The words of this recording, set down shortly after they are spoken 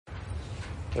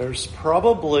There's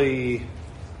probably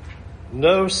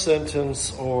no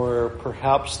sentence, or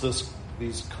perhaps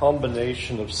these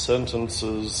combination of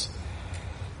sentences,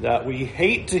 that we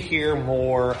hate to hear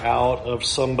more out of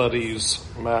somebody's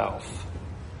mouth.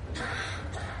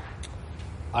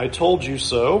 I told you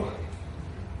so.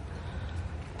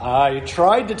 I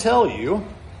tried to tell you.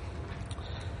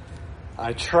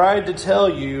 I tried to tell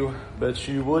you, but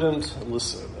you wouldn't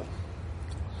listen.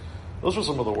 Those are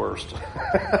some of the worst.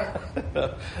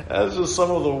 That's just some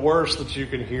of the worst that you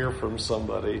can hear from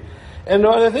somebody. And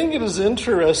I think it is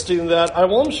interesting that I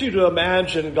want you to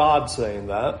imagine God saying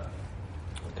that,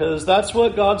 because that's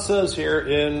what God says here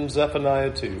in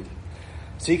Zephaniah 2.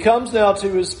 So he comes now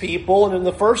to his people, and in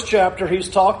the first chapter he's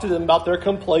talked to them about their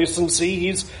complacency.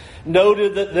 He's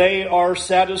noted that they are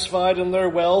satisfied in their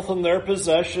wealth and their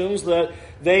possessions, that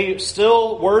they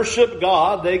still worship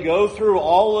God. They go through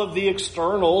all of the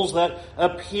externals that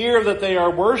appear that they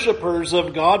are worshipers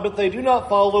of God, but they do not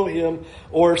follow Him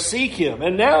or seek Him.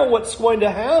 And now what's going to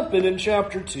happen in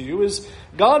chapter 2 is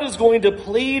God is going to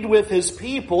plead with His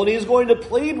people, and He's going to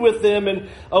plead with them in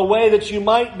a way that you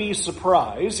might be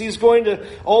surprised. He's going to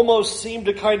almost seem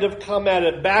to kind of come at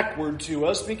it backward to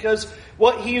us, because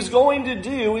what He's going to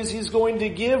do is He's going to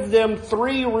give them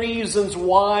 3 reasons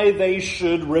why they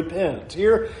should repent.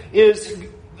 Here is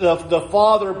the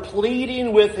Father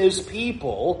pleading with His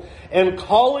people and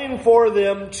calling for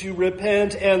them to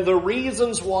repent, and the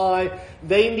reasons why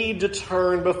they need to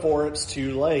turn before it's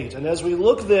too late. And as we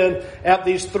look then at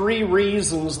these 3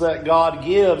 reasons that God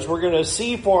gives, we're going to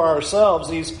see for ourselves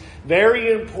these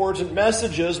very important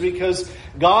messages, because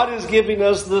God is giving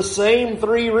us the same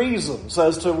 3 reasons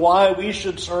as to why we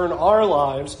should turn our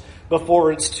lives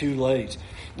before it's too late.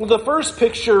 The first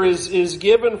picture is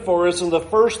given for us in the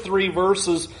first 3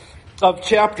 verses of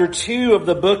chapter 2 of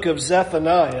the book of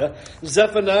Zephaniah.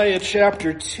 Zephaniah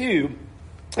chapter 2.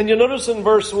 And you'll notice in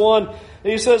verse 1,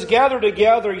 he says, "Gather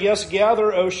together, yes,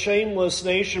 gather, O shameless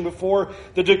nation, before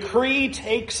the decree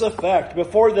takes effect,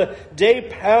 before the day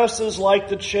passes like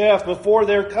the chaff, before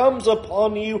there comes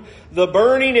upon you the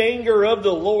burning anger of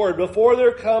the Lord, before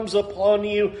there comes upon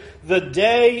you the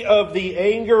day of the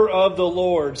anger of the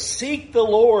Lord. Seek the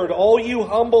Lord, all you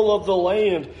humble of the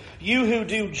land, you who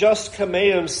do just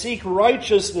commands. Seek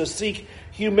righteousness, seek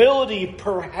humility,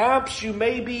 perhaps you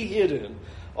may be hidden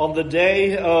on the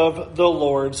day of the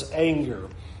Lord's anger."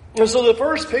 And so the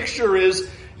first picture is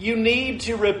you need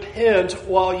to repent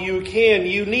while you can.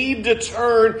 You need to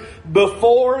turn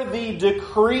before the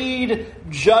decreed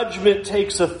judgment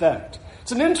takes effect.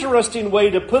 It's an interesting way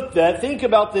to put that. Think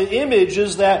about the image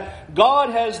is that God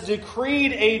has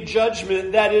decreed a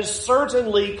judgment that is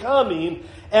certainly coming,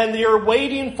 and you're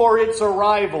waiting for its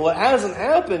arrival. It hasn't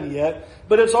happened yet,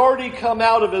 but it's already come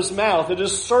out of His mouth. It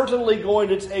is certainly going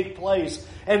to take place.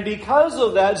 And because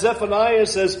of that, Zephaniah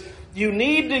says, you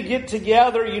need to get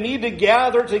together, you need to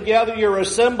gather together your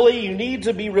assembly, you need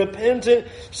to be repentant,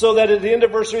 so that at the end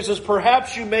of verse 3 it says,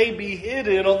 perhaps you may be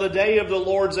hidden on the day of the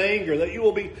Lord's anger, that you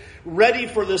will be ready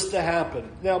for this to happen.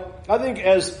 Now, I think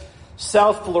as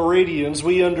South Floridians,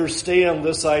 we understand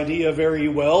this idea very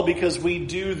well, because we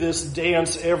do this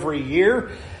dance every year.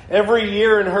 Every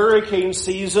year in hurricane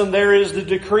season, there is the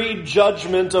decreed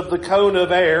judgment of the cone of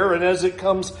air, and as it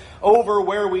comes over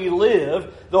where we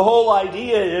live, the whole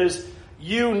idea is,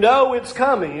 you know it's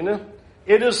coming,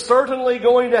 it is certainly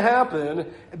going to happen,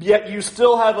 yet you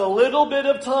still have a little bit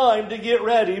of time to get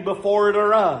ready before it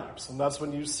arrives. And that's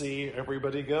when you see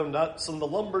everybody go nuts, and the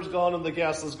lumber's gone, and the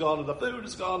gas is gone, and the food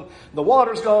is gone, and the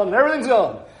water's gone, and everything's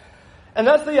gone. And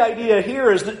that's the idea here,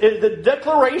 is that the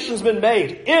declaration's been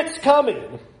made. It's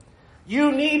coming.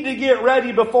 You need to get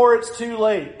ready before it's too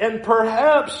late. And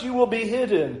perhaps you will be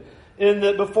hidden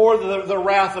before the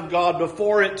wrath of God,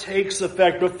 before it takes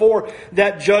effect, before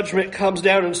that judgment comes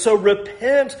down. And so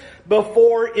repent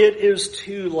before it is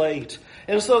too late.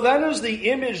 And so that is the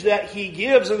image that he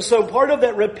gives. And so part of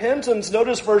that repentance,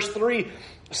 notice verse 3,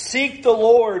 seek the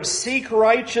Lord, seek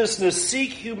righteousness,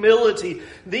 seek humility.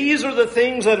 These are the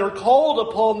things that are called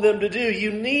upon them to do.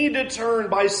 You need to turn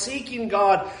by seeking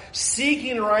God,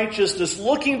 seeking righteousness,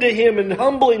 looking to Him and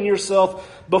humbling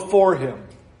yourself before Him.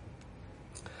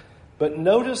 But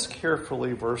notice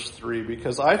carefully verse 3,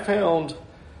 because I found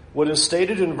what is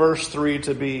stated in verse 3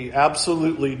 to be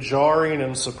absolutely jarring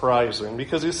and surprising.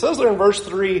 Because he says there in verse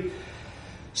 3,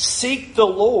 seek the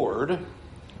Lord,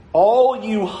 all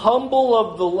you humble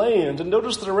of the land. And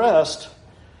notice the rest,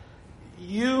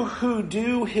 you who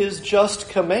do His just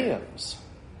commands.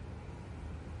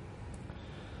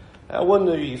 Now,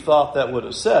 wouldn't you thought that would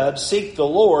have said, seek the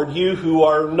Lord, you who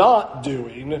are not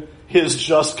doing his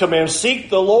just command. Seek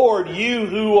the Lord, you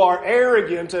who are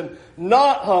arrogant and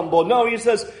not humble. No, he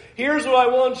says, here's what I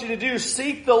want you to do.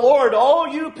 Seek the Lord. All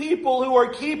you people who are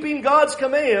keeping God's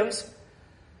commands,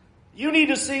 you need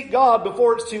to seek God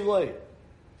before it's too late.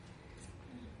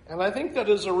 And I think that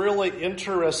is a really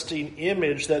interesting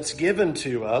image that's given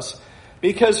to us,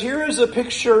 because here is a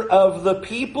picture of the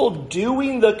people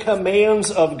doing the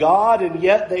commands of God, and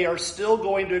yet they are still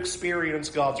going to experience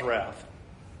God's wrath.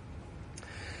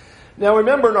 Now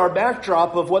remember, in our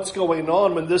backdrop of what's going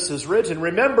on when this is written,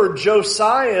 remember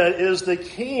Josiah is the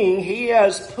king. He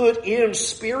has put in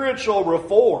spiritual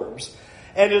reforms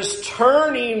and is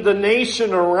turning the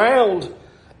nation around,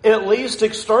 at least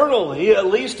externally, at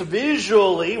least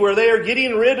visually, where they are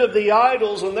getting rid of the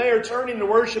idols and they are turning to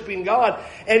worshiping God.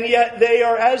 And yet they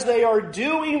are, as they are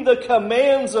doing the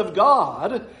commands of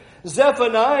God,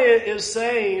 Zephaniah is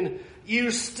saying,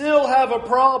 you still have a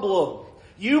problem.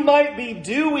 You might be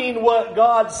doing what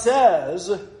God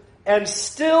says and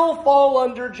still fall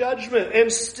under judgment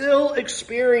and still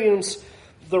experience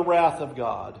the wrath of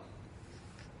God.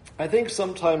 I think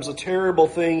sometimes a terrible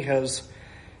thing has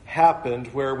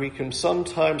happened where we can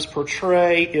sometimes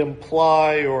portray,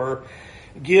 imply, or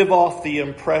give off the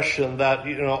impression that,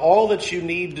 all that you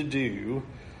need to do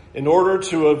in order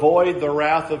to avoid the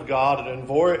wrath of God and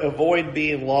avoid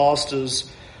being lost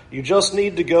is you just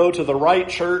need to go to the right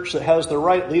church that has the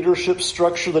right leadership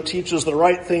structure that teaches the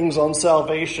right things on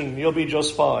salvation, and you'll be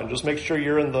just fine. Just make sure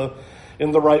you're in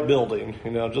the right building.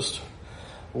 Just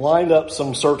line up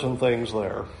some certain things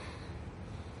there.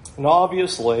 And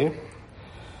obviously,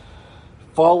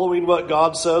 following what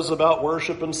God says about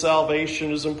worship and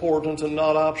salvation is important and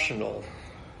not optional.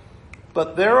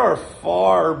 But there are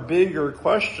far bigger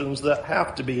questions that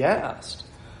have to be asked.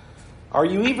 Are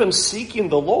you even seeking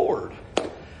the Lord?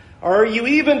 Are you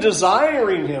even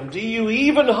desiring Him? Do you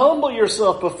even humble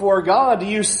yourself before God? Do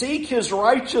you seek His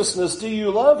righteousness? Do you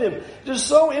love Him? It is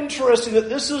so interesting that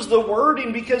this is the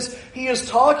wording, because He is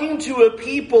talking to a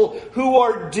people who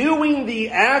are doing the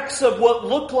acts of what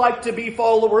look like to be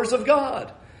followers of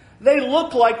God. They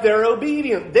look like they're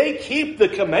obedient. They keep the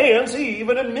commands. He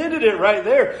even admitted it right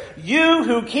there. You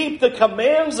who keep the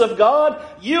commands of God,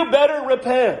 you better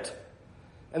repent.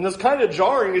 And that's kind of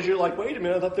jarring, as you're like, wait a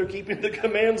minute, I thought they're keeping the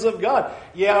commands of God.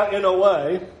 Yeah, in a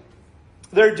way.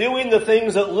 They're doing the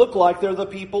things that look like they're the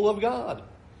people of God.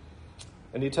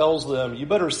 And He tells them, you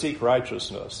better seek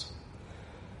righteousness.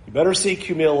 You better seek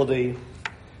humility.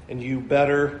 And you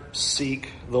better seek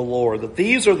the Lord. That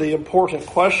these are the important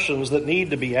questions that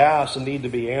need to be asked and need to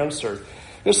be answered.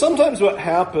 Because sometimes what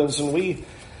happens, and we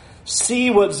see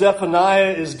what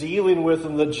Zephaniah is dealing with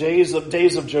in the days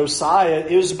of Josiah,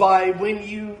 is by when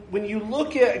you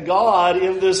look at God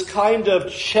in this kind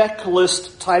of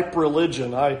checklist type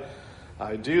religion.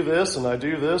 I do this, and I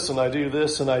do this, and I do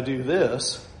this, and I do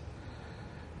this.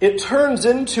 It turns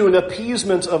into an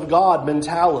appeasement of God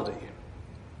mentality.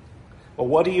 Well,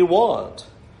 what do you want?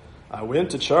 I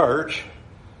went to church,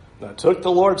 and I took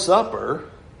the Lord's Supper,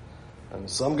 and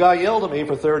some guy yelled at me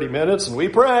for 30 minutes, and we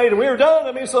prayed, and we were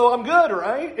done. So I'm good,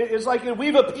 right? It's like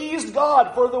we've appeased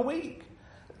God for the week.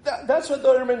 That's what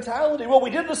their mentality. Well, we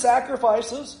did the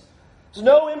sacrifices. There's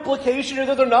no implication here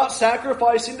that they're not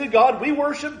sacrificing to God. We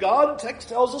worship God. The text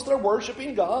tells us they're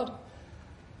worshiping God.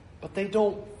 But they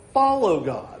don't follow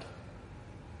God.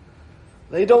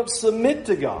 They don't submit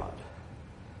to God.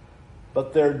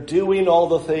 But they're doing all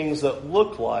the things that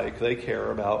look like they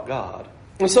care about God.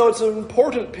 And so it's an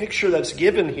important picture that's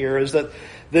given here, is that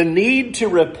the need to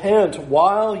repent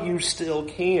while you still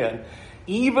can,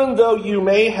 even though you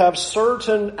may have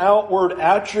certain outward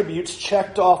attributes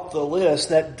checked off the list,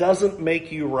 that doesn't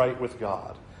make you right with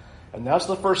God. And that's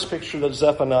the first picture that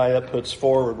Zephaniah puts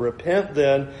forward. Repent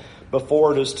then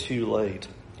before it is too late.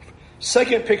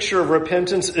 Second picture of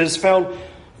repentance is found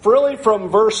really from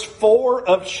verse 4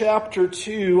 of chapter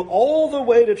 2 all the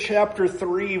way to chapter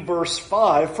 3, verse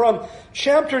 5. From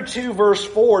chapter 2, verse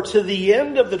 4 to the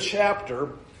end of the chapter,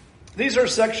 these are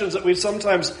sections that we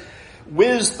sometimes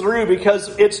whiz through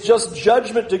because it's just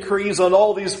judgment decrees on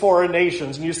all these foreign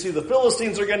nations. And you see the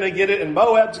Philistines are going to get it, and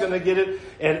Moab's going to get it,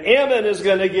 and Ammon is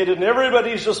going to get it, and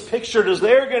everybody's just pictured as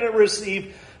they're going to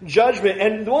receive judgment.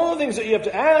 And one of the things that you have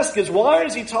to ask is, why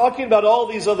is he talking about all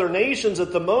these other nations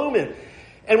at the moment?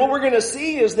 And what we're going to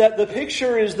see is that the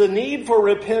picture is the need for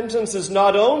repentance is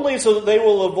not only so that they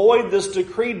will avoid this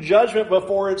decreed judgment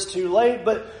before it's too late,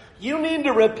 but you need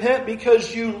to repent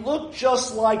because you look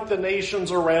just like the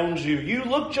nations around you. You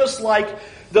look just like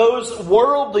those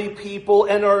worldly people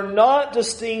and are not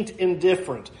distinct and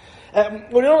different.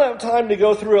 We don't have time to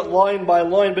go through it line by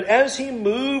line, but as he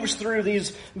moves through these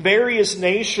various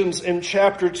nations in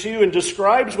chapter 2 and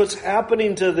describes what's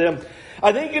happening to them,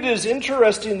 I think it is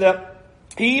interesting that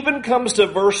he even comes to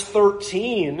verse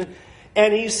 13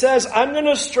 and he says, I'm going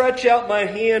to stretch out my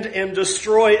hand and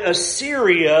destroy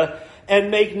Assyria and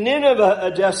make Nineveh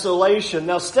a desolation.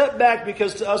 Now step back,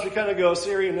 because to us we kind of go,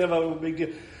 Assyria, Nineveh, big deal.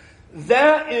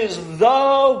 That is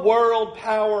the world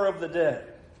power of the day.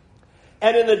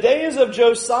 And in the days of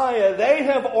Josiah, they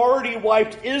have already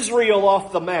wiped Israel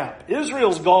off the map.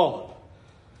 Israel's gone.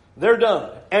 They're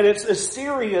done. And it's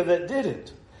Assyria that did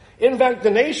it. In fact, the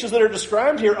nations that are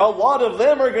described here, a lot of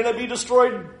them are going to be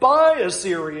destroyed by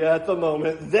Assyria at the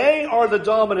moment. They are the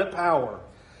dominant power.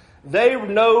 They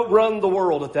run the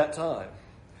world at that time.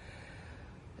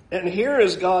 And here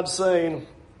is God saying,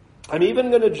 I'm even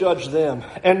going to judge them.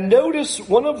 And notice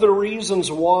one of the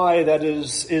reasons why that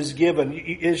is given.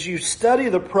 As you study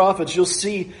the prophets, you'll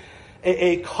see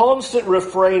a constant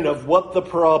refrain of what the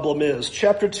problem is.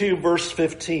 Chapter 2, verse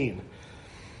 15.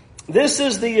 This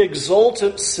is the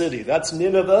exultant city. That's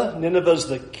Nineveh. Nineveh's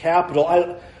the capital.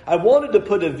 I wanted to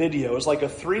put a video. It's like a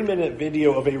 3-minute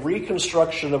video of a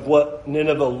reconstruction of what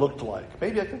Nineveh looked like.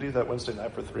 Maybe I can do that Wednesday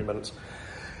night for 3 minutes.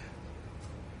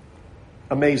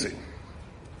 Amazing.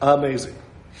 Amazing.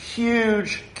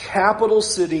 Huge capital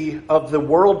city of the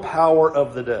world power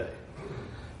of the day.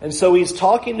 And so he's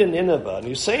talking to Nineveh, and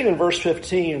he's saying in verse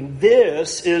 15,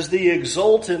 this is the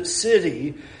exultant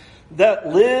city that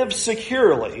lived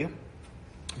securely,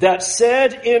 that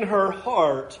said in her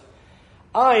heart,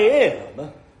 I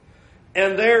am,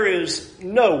 and there is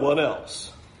no one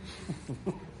else.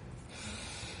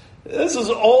 This is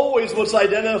always what's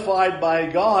identified by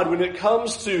God when it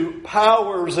comes to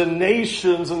powers and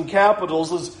nations and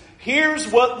capitals. Is here's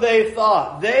what they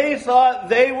thought. They thought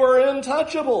they were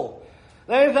untouchable.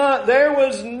 They thought there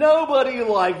was nobody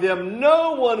like them.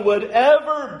 No one would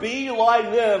ever be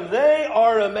like them. They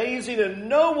are amazing and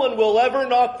no one will ever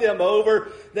knock them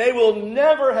over. They will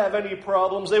never have any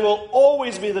problems. They will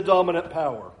always be the dominant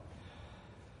power.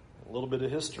 A little bit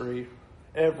of history.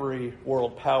 Every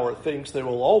world power thinks they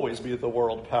will always be the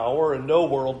world power, and no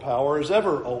world power has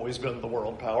ever always been the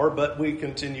world power, but we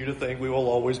continue to think we will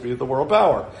always be the world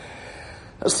power.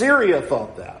 Assyria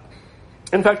thought that.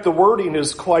 In fact, the wording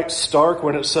is quite stark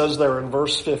when it says there in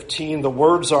verse 15, the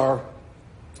words are,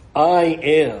 I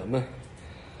am,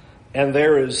 and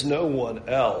there is no one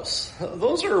else.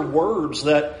 Those are words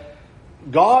that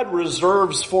God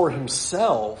reserves for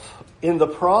himself. In the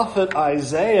prophet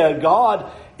Isaiah, God,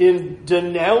 in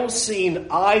denouncing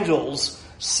idols,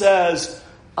 says,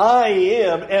 I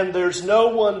am, and there's no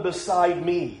one beside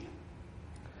me.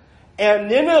 And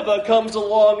Nineveh comes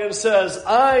along and says,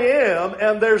 I am,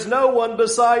 and there's no one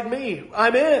beside me.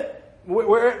 I'm it.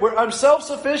 I'm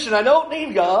self-sufficient. I don't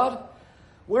need God.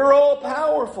 We're all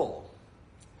powerful.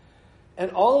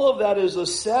 And all of that is a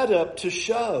setup to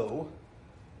show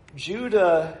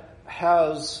Judah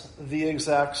has the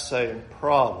exact same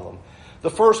problem. The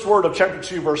first word of chapter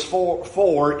 2, verse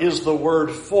 4 is the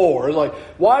word for. It's like,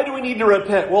 why do we need to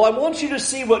repent? Well, I want you to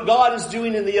see what God is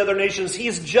doing in the other nations.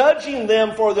 He's judging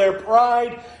them for their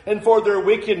pride and for their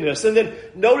wickedness. And then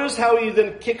notice how he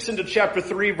then kicks into chapter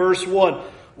 3, verse 1.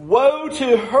 Woe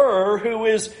to her who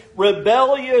is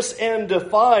rebellious and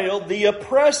defiled, the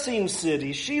oppressing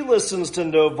city. She listens to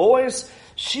no voice.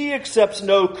 She accepts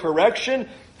no correction.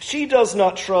 She does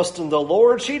not trust in the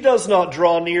Lord. She does not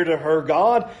draw near to her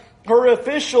God. Her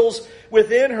officials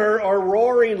within her are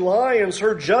roaring lions.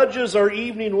 Her judges are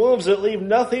evening wolves that leave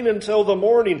nothing until the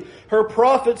morning. Her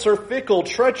prophets are fickle,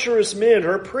 treacherous men.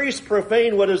 Her priests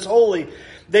profane what is holy.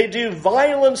 They do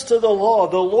violence to the law.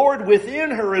 The Lord within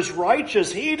her is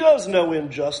righteous. He does no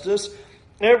injustice.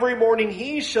 Every morning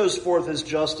he shows forth his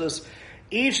justice.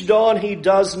 Each dawn he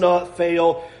does not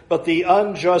fail, but the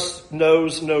unjust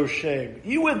knows no shame.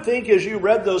 You would think as you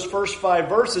read those first 5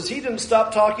 verses, he didn't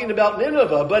stop talking about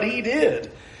Nineveh, but he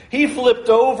did. He flipped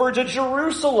over to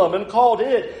Jerusalem and called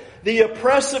it the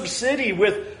oppressive city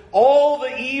with all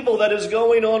the evil that is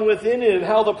going on within it, and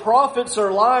how the prophets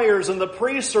are liars and the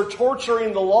priests are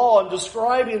torturing the law and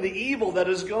describing the evil that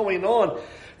is going on.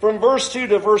 From verse 2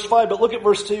 to verse 5, but look at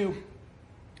verse 2.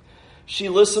 She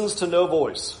listens to no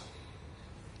voice.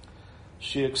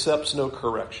 She accepts no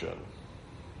correction.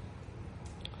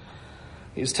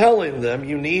 He's telling them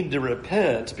you need to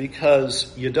repent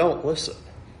because you don't listen.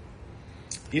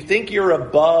 You think you're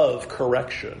above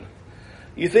correction.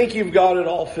 You think you've got it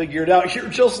all figured out. You're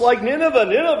just like Nineveh.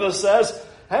 Nineveh says,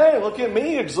 hey, look at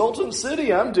me, exultant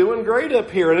city. I'm doing great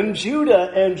up here. And in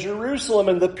Judah and Jerusalem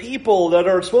and the people that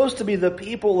are supposed to be the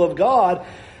people of God,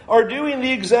 are doing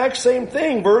the exact same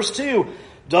thing. Verse 2,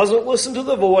 doesn't listen to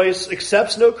the voice,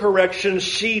 accepts no correction.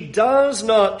 She does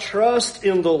not trust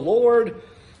in the Lord,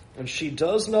 and she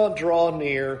does not draw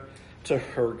near to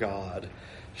her God.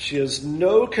 She has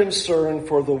no concern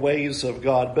for the ways of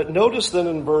God. But notice then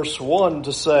in verse 1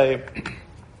 to say,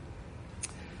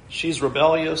 she's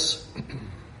rebellious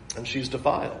and she's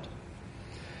defiled.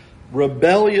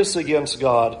 Rebellious against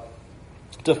God,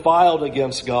 defiled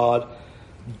against God,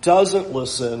 doesn't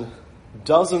listen,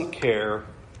 doesn't care.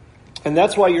 And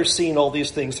that's why you're seeing all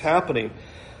these things happening.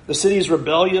 The city is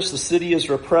rebellious, the city is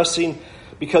repressing,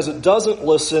 because it doesn't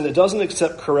listen, it doesn't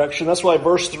accept correction. That's why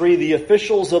verse 3, the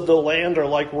officials of the land are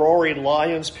like roaring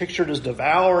lions, pictured as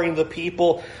devouring the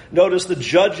people. Notice the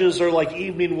judges are like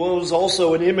evening wolves,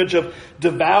 also an image of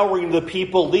devouring the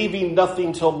people, leaving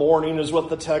nothing till morning is what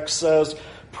the text says.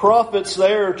 Prophets,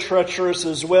 they're treacherous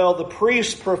as well. The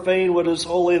priests profane what is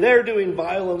holy. They're doing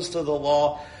violence to the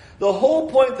law. The whole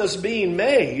point that's being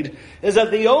made is that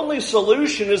the only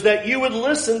solution is that you would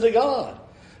listen to God.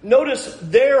 Notice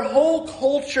their whole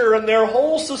culture and their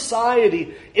whole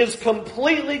society is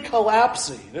completely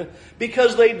collapsing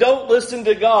because they don't listen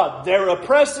to God. They're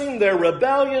oppressing, they're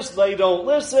rebellious, they don't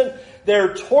listen,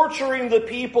 they're torturing the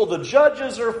people, the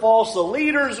judges are false, the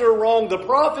leaders are wrong, the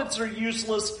prophets are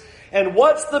useless. And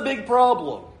what's the big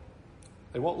problem?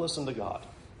 They won't listen to God.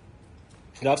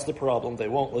 That's the problem. They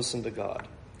won't listen to God.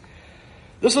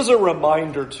 This is a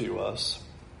reminder to us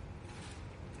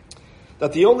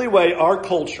that the only way our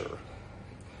culture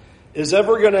is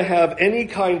ever going to have any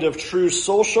kind of true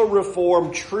social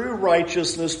reform, true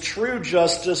righteousness, true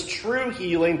justice, true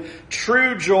healing,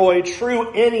 true joy,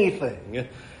 true anything,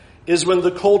 is when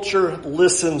the culture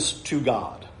listens to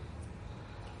God.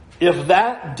 If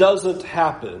that doesn't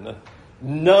happen,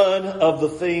 none of the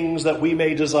things that we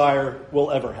may desire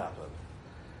will ever happen.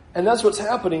 And that's what's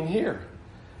happening here.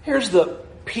 Here's the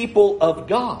people of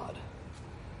God.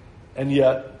 And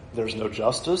yet, there's no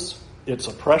justice, it's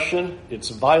oppression, it's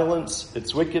violence,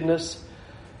 it's wickedness.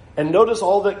 And notice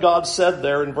all that God said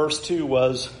there in verse 2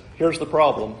 was, here's the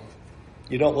problem.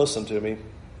 You don't listen to me.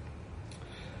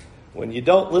 When you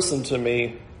don't listen to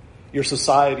me, your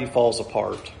society falls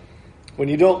apart. When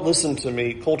you don't listen to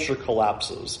me, culture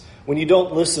collapses. When you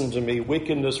don't listen to me,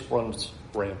 wickedness runs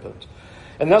rampant.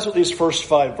 And that's what these first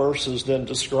 5 verses then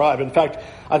describe. In fact,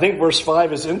 I think verse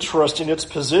 5 is interesting. Its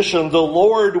position, the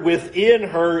Lord within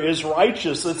her is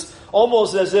righteous. It's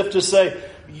almost as if to say,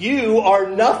 you are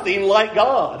nothing like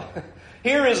God.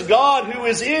 Here is God who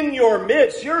is in your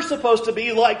midst. You're supposed to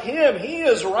be like Him. He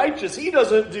is righteous. He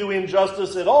doesn't do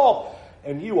injustice at all.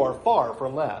 And you are far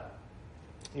from that.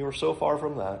 You are so far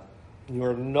from that. You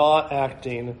are not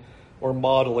acting or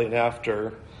modeling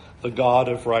after the God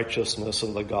of righteousness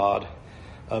and the God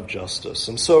of justice.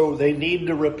 And so they need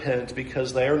to repent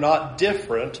because they are not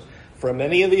different from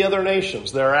any of the other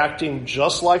nations. They're acting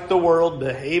just like the world,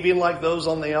 behaving like those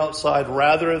on the outside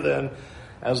rather than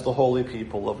as the holy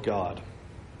people of God.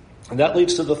 And that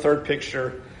leads to the third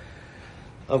picture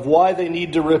of why they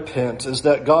need to repent, is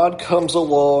that God comes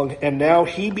along and now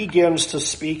He begins to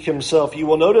speak Himself. You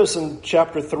will notice in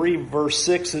chapter 3, verse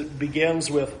 6, it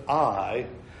begins with I.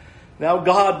 Now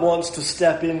God wants to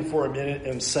step in for a minute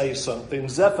and say something.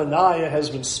 Zephaniah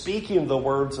has been speaking the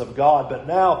words of God, but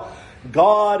now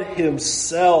God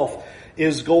Himself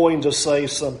is going to say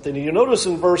something. You notice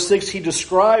in verse 6, He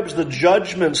describes the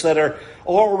judgments that are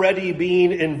already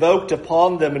being invoked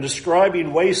upon them and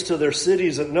describing waste to their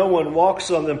cities that no one walks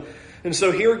on them. And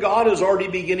so here God is already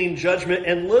beginning judgment.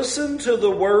 And listen to the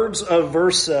words of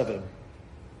verse 7.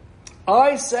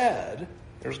 I said,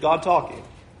 there's God talking.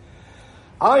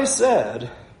 I said,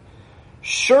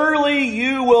 surely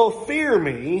you will fear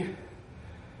me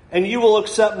and you will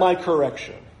accept my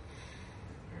correction.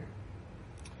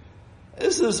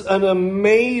 This is an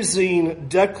amazing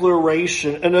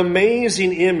declaration, an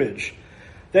amazing image.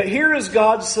 That here is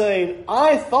God saying,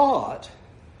 I thought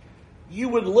you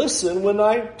would listen when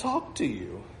I talked to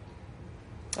you.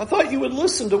 I thought you would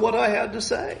listen to what I had to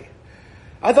say.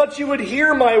 I thought you would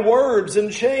hear my words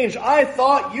and change. I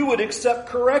thought you would accept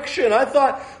correction. I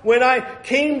thought when I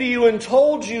came to you and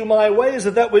told you my ways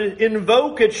that would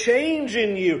invoke a change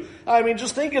in you. I mean,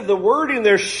 just think of the wording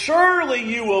there. Surely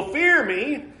you will fear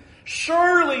me.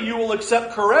 Surely you will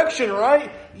accept correction,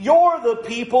 right? You're the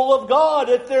people of God.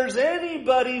 If there's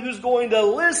anybody who's going to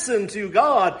listen to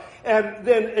God and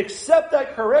then accept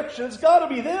that correction, it's got to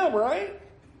be them, right?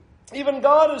 Even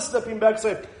God is stepping back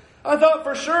saying, I thought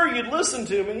for sure you'd listen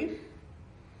to me.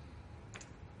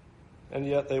 And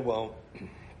yet they won't.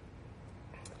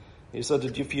 He said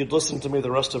that if you'd listened to me, the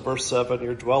rest of verse 7,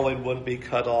 your dwelling wouldn't be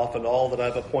cut off and all that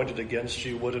I've appointed against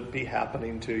you wouldn't be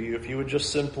happening to you. If you had just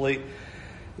simply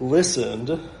listened,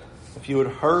 if you had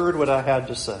heard what I had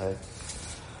to say,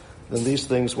 then these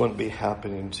things wouldn't be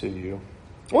happening to you.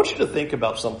 I want you to think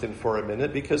about something for a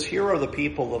minute, because here are the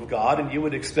people of God, and you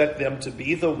would expect them to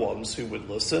be the ones who would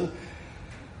listen.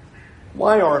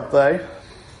 Why aren't they?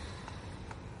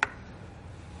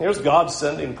 Here's God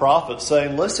sending prophets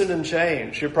saying, listen and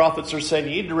change. Your prophets are saying,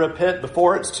 you need to repent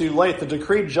before it's too late. The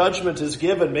decreed judgment is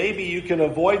given. Maybe you can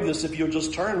avoid this if you'll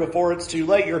just turn before it's too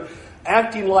late. You're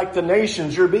acting like the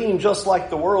nations. You're being just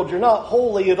like the world. You're not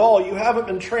holy at all. You haven't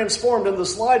been transformed in the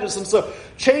slightest. And so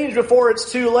change before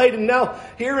it's too late. And now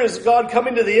here is God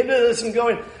coming to the end of this and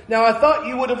going, now I thought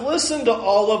you would have listened to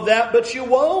all of that, but you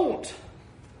won't.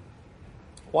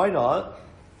 Why not?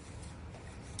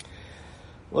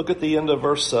 Look at the end of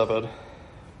verse 7.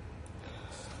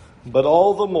 But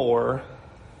all the more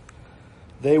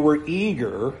they were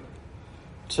eager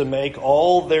to make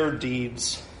all their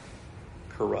deeds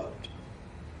corrupt.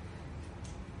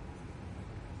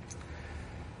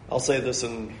 I'll say this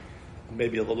in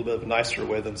maybe a little bit of a nicer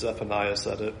way than Zephaniah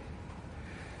said it.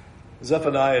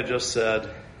 Zephaniah just said,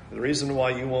 the reason why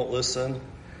you won't listen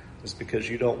is because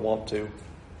you don't want to.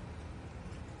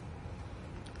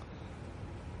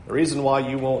 The reason why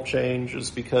you won't change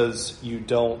is because you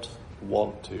don't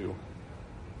want to.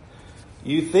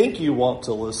 You think you want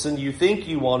to listen, you think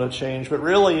you want to change, but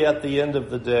really at the end of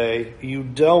the day, you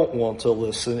don't want to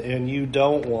listen and you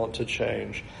don't want to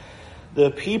change.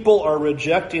 The people are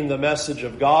rejecting the message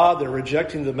of God, they're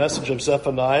rejecting the message of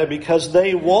Zephaniah because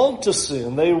they want to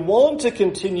sin. They want to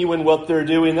continue in what they're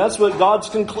doing. That's what God's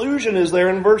conclusion is there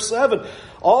in verse 7.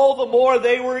 All the more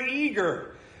they were eager.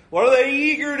 What are they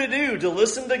eager to do? To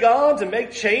listen to God? To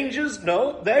make changes?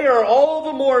 No. They are all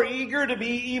the more eager to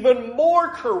be even more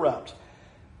corrupt.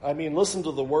 I mean, listen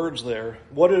to the words there.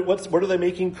 What are they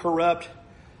making corrupt?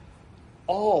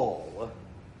 All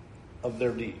of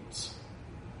their deeds.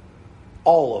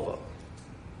 All of them.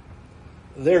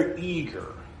 They're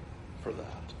eager for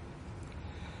that.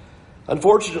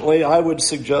 Unfortunately, I would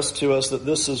suggest to us that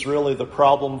this is really the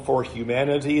problem for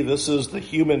humanity. This is the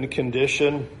human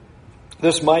condition.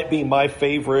 This might be my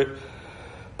favorite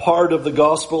part of the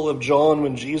Gospel of John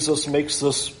when Jesus makes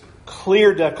this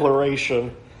clear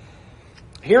declaration.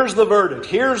 Here's the verdict.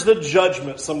 Here's the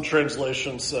judgment, some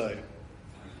translations say.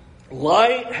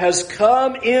 Light has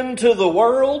come into the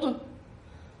world.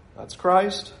 That's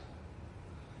Christ.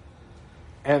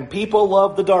 And people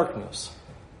love the darkness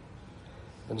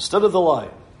instead of the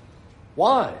light.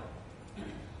 Why?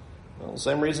 Well, the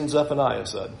same reason Zephaniah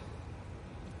said.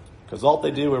 Because all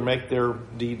they do are make their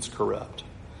deeds corrupt.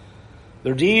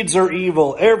 Their deeds are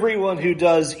evil. Everyone who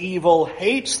does evil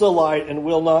hates the light and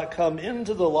will not come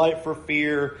into the light for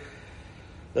fear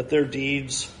that their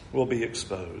deeds will be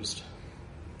exposed.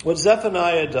 What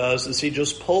Zephaniah does is he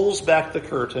just pulls back the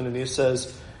curtain and he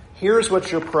says, here's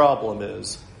what your problem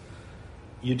is.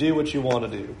 You do what you want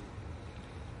to do.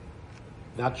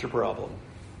 That's your problem.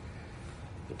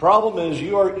 The problem is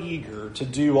you are eager to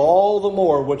do all the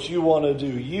more what you want to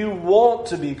do. You want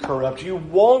to be corrupt. You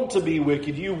want to be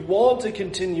wicked. You want to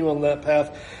continue on that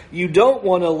path. You don't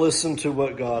want to listen to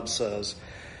what God says.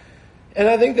 And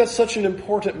I think that's such an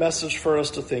important message for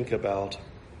us to think about.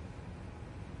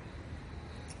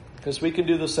 Because we can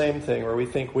do the same thing where we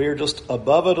think we are just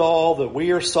above it all, that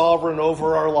we are sovereign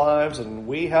over our lives and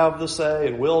we have the say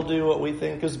and we'll do what we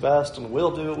think is best and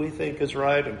we'll do what we think is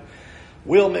right and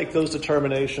we'll make those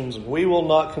determinations and we will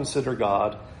not consider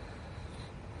God.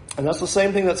 And that's the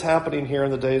same thing that's happening here in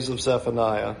the days of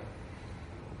Zephaniah.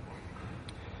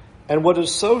 And what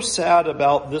is so sad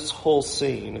about this whole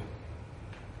scene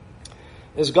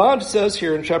is God says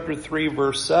here in chapter 3,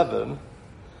 verse 7,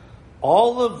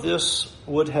 all of this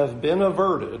would have been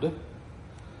averted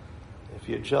if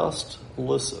you just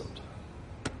listened.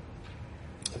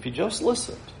 If you just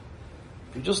listened.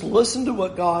 If you just listened to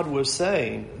what God was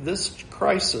saying, this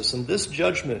crisis and this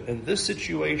judgment and this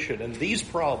situation and these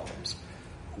problems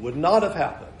would not have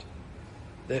happened.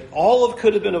 That all of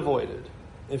could have been avoided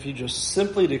if you just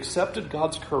simply accepted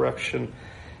God's correction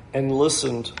and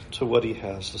listened to what he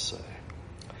has to say.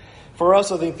 For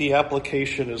us, I think the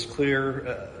application is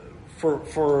clear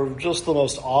for just the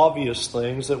most obvious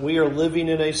things, that we are living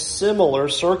in a similar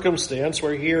circumstance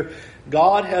where here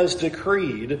God has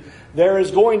decreed there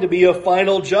is going to be a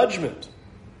final judgment.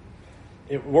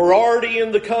 We're already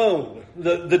in the cone.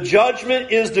 The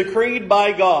judgment is decreed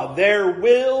by God. There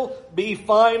will be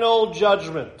final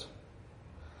judgment.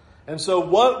 And so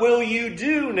what will you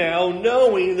do now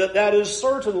knowing that that is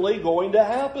certainly going to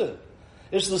happen?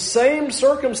 It's the same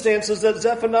circumstances that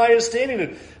Zephaniah is standing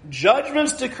in.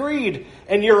 Judgment's decreed,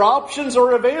 and your options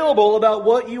are available about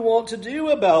what you want to do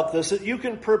about this. That you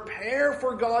can prepare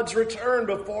for God's return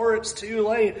before it's too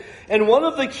late. And one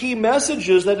of the key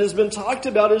messages that has been talked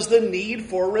about is the need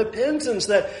for repentance.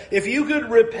 That if you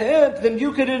could repent, then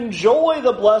you could enjoy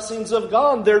the blessings of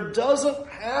God. There doesn't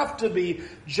have to be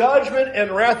judgment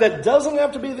and wrath. That doesn't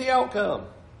have to be the outcome.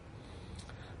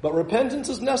 But repentance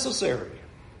is necessary.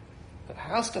 It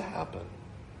has to happen.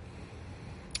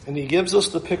 And he gives us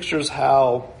the pictures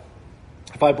how,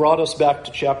 if I brought us back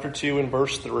to chapter 2 and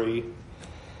verse 3,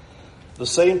 the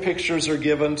same pictures are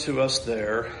given to us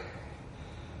there.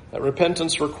 That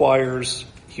repentance requires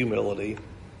humility.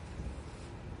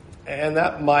 And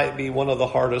that might be one of the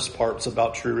hardest parts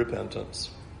about true repentance.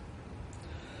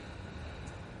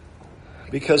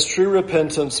 Because true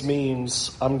repentance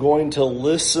means I'm going to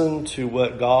listen to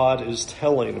what God is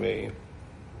telling me.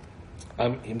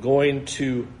 I'm going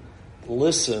to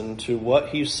listen to what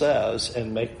he says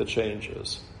and make the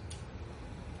changes.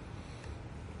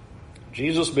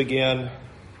 Jesus began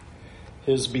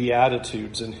his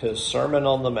Beatitudes in his Sermon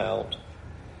on the Mount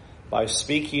by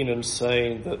speaking and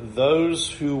saying that those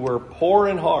who were poor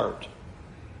in heart,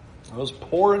 those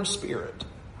poor in spirit,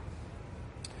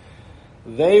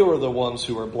 they were the ones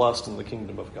who are blessed in the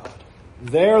kingdom of God.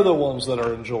 They're the ones that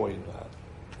are enjoying that.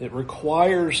 It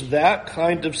requires that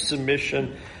kind of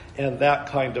submission and that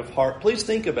kind of heart. Please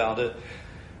think about it.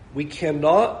 We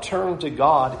cannot turn to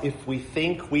God if we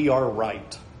think we are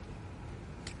right.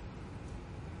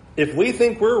 If we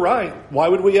think we're right, why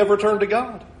would we ever turn to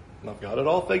God? I've got it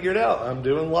all figured out. I'm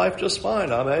doing life just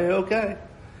fine. I'm A-okay.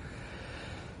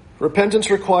 Repentance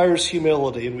requires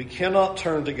humility, and we cannot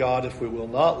turn to God if we will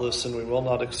not listen, we will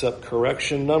not accept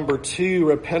correction. Number 2,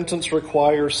 repentance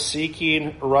requires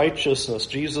seeking righteousness.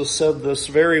 Jesus said this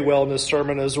very well in his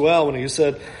sermon as well, when he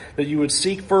said that you would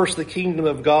seek first the kingdom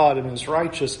of God and his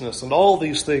righteousness, and all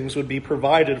these things would be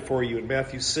provided for you in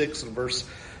Matthew 6 and verse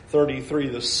 33.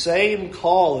 The same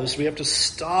call is we have to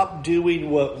stop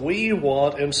doing what we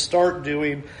want and start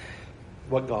doing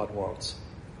what God wants.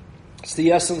 It's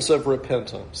the essence of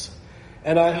repentance.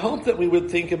 And I hope that we would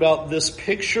think about this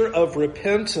picture of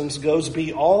repentance goes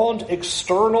beyond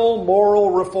external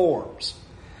moral reforms.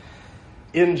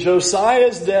 In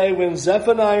Josiah's day, when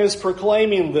Zephaniah is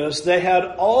proclaiming this, they had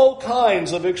all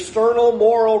kinds of external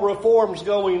moral reforms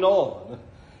going on.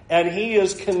 And he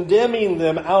is condemning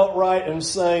them outright and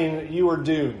saying, you are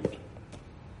doomed.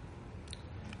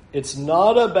 It's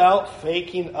not about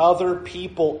faking other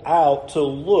people out to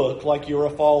look like you're a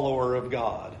follower of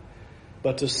God,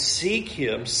 but to seek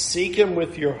him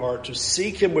with your heart, to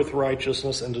seek him with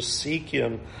righteousness, and to seek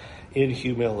him in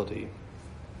humility.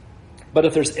 But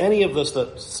if there's any of this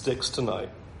that sticks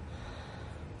tonight,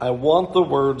 I want the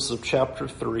words of chapter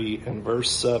 3 and verse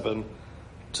 7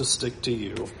 to stick to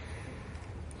you.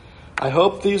 I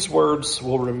hope these words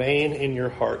will remain in your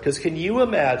heart, because can you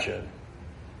imagine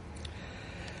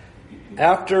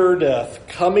after death,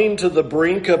 coming to the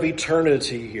brink of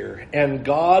eternity here, and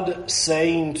God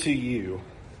saying to you,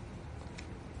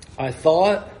 I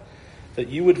thought that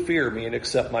you would fear me and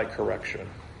accept my correction.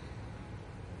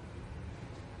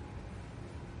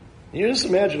 You just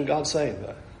imagine God saying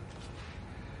that.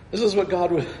 This is what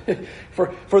God would,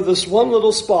 for this one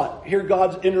little spot, here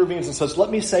God intervenes and says, let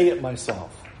me say it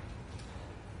myself.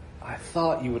 I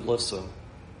thought you would listen,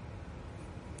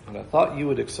 and I thought you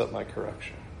would accept my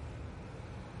correction.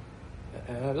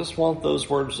 And I just want those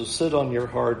words to sit on your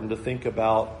heart and to think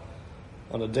about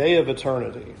on a day of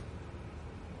eternity,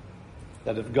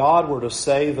 that if God were to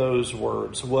say those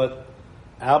words, what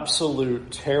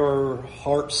absolute terror,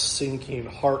 heart-sinking,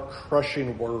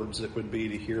 heart-crushing words it would be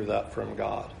to hear that from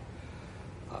God.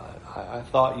 I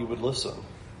thought you would listen.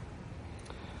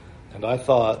 And I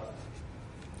thought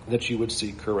that you would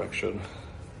seek correction.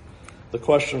 The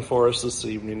question for us this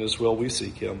evening is, will we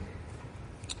seek him?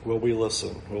 Will we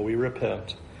listen? Will we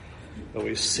repent? Will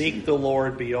we seek the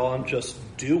Lord beyond just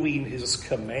doing his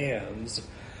commands,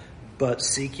 but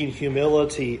seeking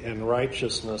humility and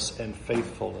righteousness and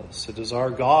faithfulness? It is our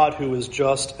God who is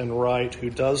just and right, who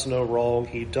does no wrong.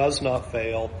 He does not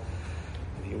fail.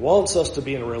 And he wants us to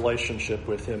be in a relationship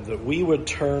with him, that we would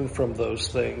turn from those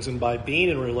things. And by being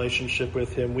in relationship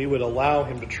with him, we would allow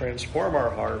him to transform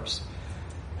our hearts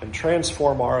and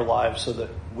transform our lives so that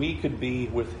we could be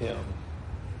with him.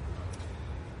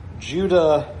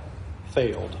 Judah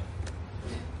failed.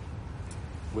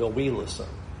 Will we listen?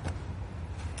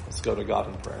 Let's go to God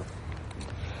in prayer.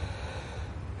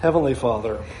 Heavenly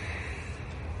Father,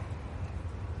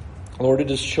 Lord, it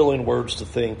is chilling words to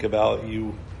think about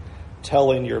you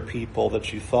telling your people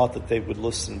that you thought that they would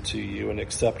listen to you and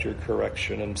accept your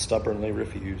correction and stubbornly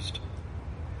refused.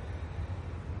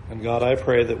 And God, I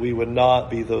pray that we would not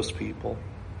be those people.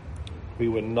 We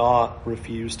would not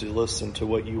refuse to listen to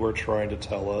what you are trying to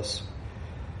tell us.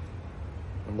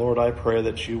 And Lord, I pray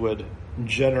that you would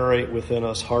generate within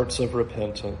us hearts of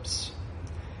repentance,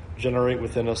 generate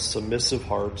within us submissive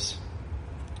hearts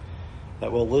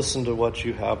that will listen to what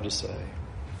you have to say.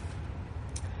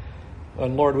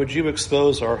 And Lord, would you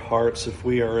expose our hearts if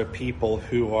we are a people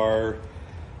who are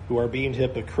being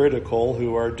hypocritical,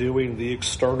 who are doing the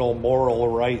external moral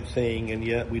right thing, and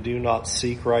yet we do not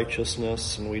seek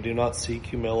righteousness, and we do not seek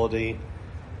humility,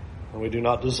 and we do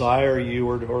not desire you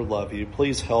or love you.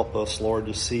 Please help us, Lord,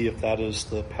 to see if that is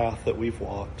the path that we've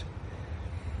walked.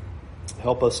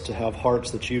 Help us to have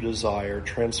hearts that you desire.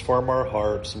 Transform our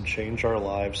hearts and change our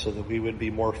lives so that we would be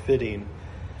more fitting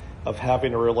of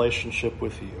having a relationship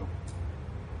with you.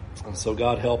 And so,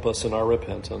 God, help us in our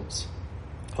repentance.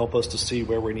 Help us to see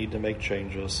where we need to make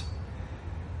changes.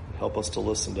 Help us to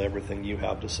listen to everything you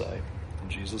have to say. In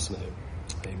Jesus' name,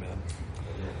 amen.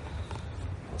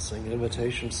 I'll sing an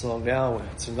invitation song now.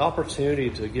 It's an opportunity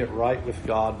to get right with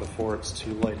God before it's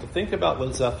too late. To think about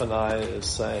what Zephaniah is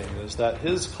saying is that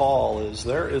his call is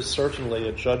there is certainly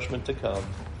a judgment to come.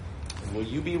 And will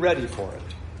you be ready for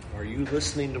it? Are you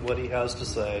listening to what he has to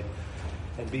say?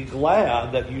 And be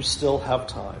glad that you still have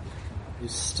time. You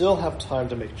still have time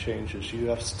to make changes.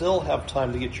 You still have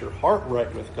time to get your heart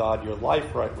right with God, your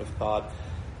life right with God,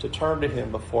 to turn to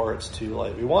him before it's too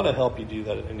late. We want to help you do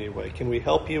that in any way. Can we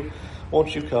help you?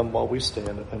 Won't you come while we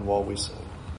stand and while we sing?